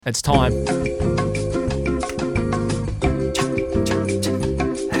It's time.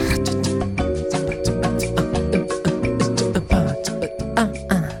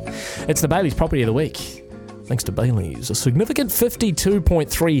 It's the Bayleys Property of the Week. Thanks to Bayleys, a significant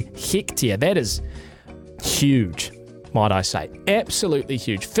 52.3 hectare. That is huge, might I say. Absolutely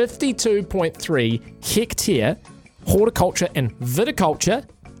huge. 52.3 hectare horticulture and viticulture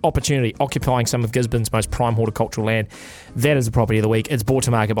opportunity, occupying some of Gisborne's most prime horticultural land. That is the Property of the Week. It's brought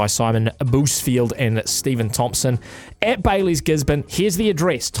to market by Simon Boosfield and Stephen Thompson at Bayleys Gisborne. Here's the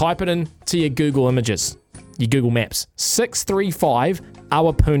address. Type it in to your Google Images, your Google Maps. 635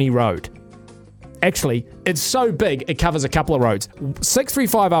 Awapuni Road. Actually, it's so big, it covers a couple of roads.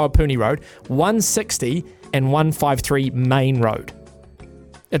 635 Awapuni Road, 160 and 153 Main Road.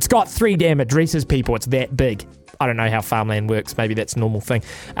 It's got 3 damn addresses, people. It's that big. I don't know how farmland works. Maybe that's a normal thing.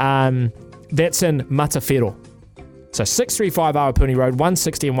 That's in Matawhero. So 635 Awapuni Road,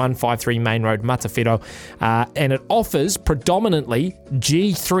 160 and 153 Main Road, Matawhero. And it offers predominantly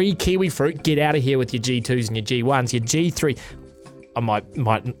G3 kiwi fruit. Get out of here with your G2s and your G1s. Your G3, I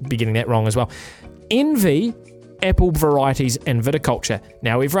might be getting that wrong as well. Envy apple varieties and viticulture.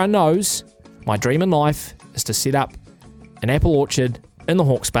 Now, everyone knows my dream in life is to set up an apple orchard in the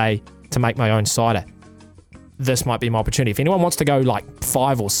Hawke's Bay to make my own cider. This might be my opportunity. If anyone wants to go like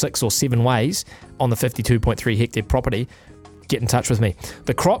 5 or 6 or 7 ways on the 52.3 hectare property, get in touch with me.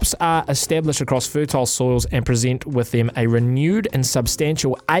 The crops are established across fertile soils and present with them a renewed and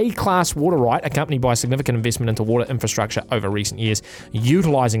substantial A-class water right, accompanied by significant investment into water infrastructure over recent years,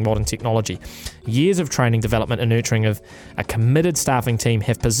 utilising modern technology. Years of training, development and nurturing of a committed staffing team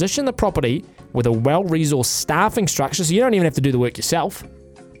have positioned the property with a well-resourced staffing structure, so you don't even have to do the work yourself,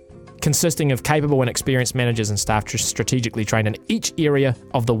 consisting of capable and experienced managers and staff strategically trained in each area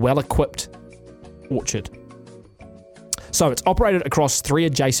of the well-equipped orchard. So it's operated across 3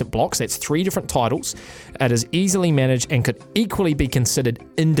 adjacent blocks. That's 3 different titles. It is easily managed and could equally be considered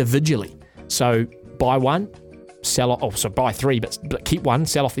individually. So buy one, sell off, so buy 3, but keep one,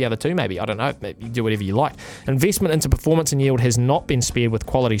 sell off the other 2 maybe. I don't know. Maybe do whatever you like. Investment into performance and yield has not been spared with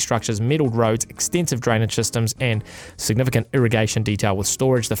quality structures, metalled roads, extensive drainage systems, and significant irrigation detail with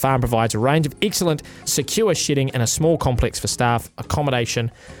storage. The farm provides a range of excellent, secure shedding and a small complex for staff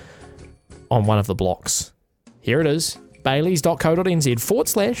accommodation on one of the blocks. Here it is.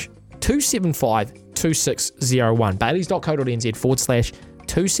 Bayleys.co.nz/275-2601.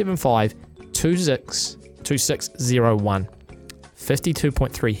 Bayleys.co.nz/275-2601.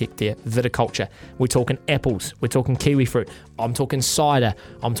 52.3 hectare viticulture. We're talking apples. We're talking kiwi fruit. I'm talking cider.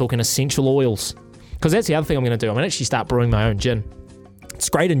 I'm talking essential oils. Because that's the other thing I'm going to do. I'm going to actually start brewing my own gin. It's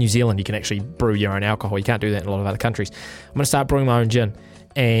great in New Zealand. You can actually brew your own alcohol. You can't do that in a lot of other countries. I'm going to start brewing my own gin.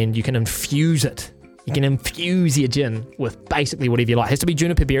 And you can infuse it. You can infuse your gin with basically whatever you like. It has to be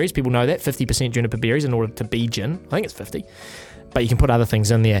juniper berries. People know that. 50% juniper berries in order to be gin. I think it's 50. But you can put other things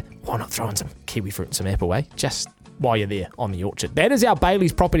in there. Why not throw in some kiwi fruit and some apple, eh? Just while you're there on the orchard. That is our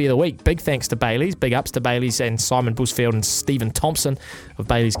Bayleys Property of the Week. Big thanks to Bayleys. Big ups to Bayleys and Simon Boosfield and Stephen Thompson of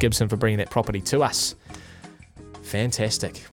Bayleys Gisborne for bringing that property to us. Fantastic.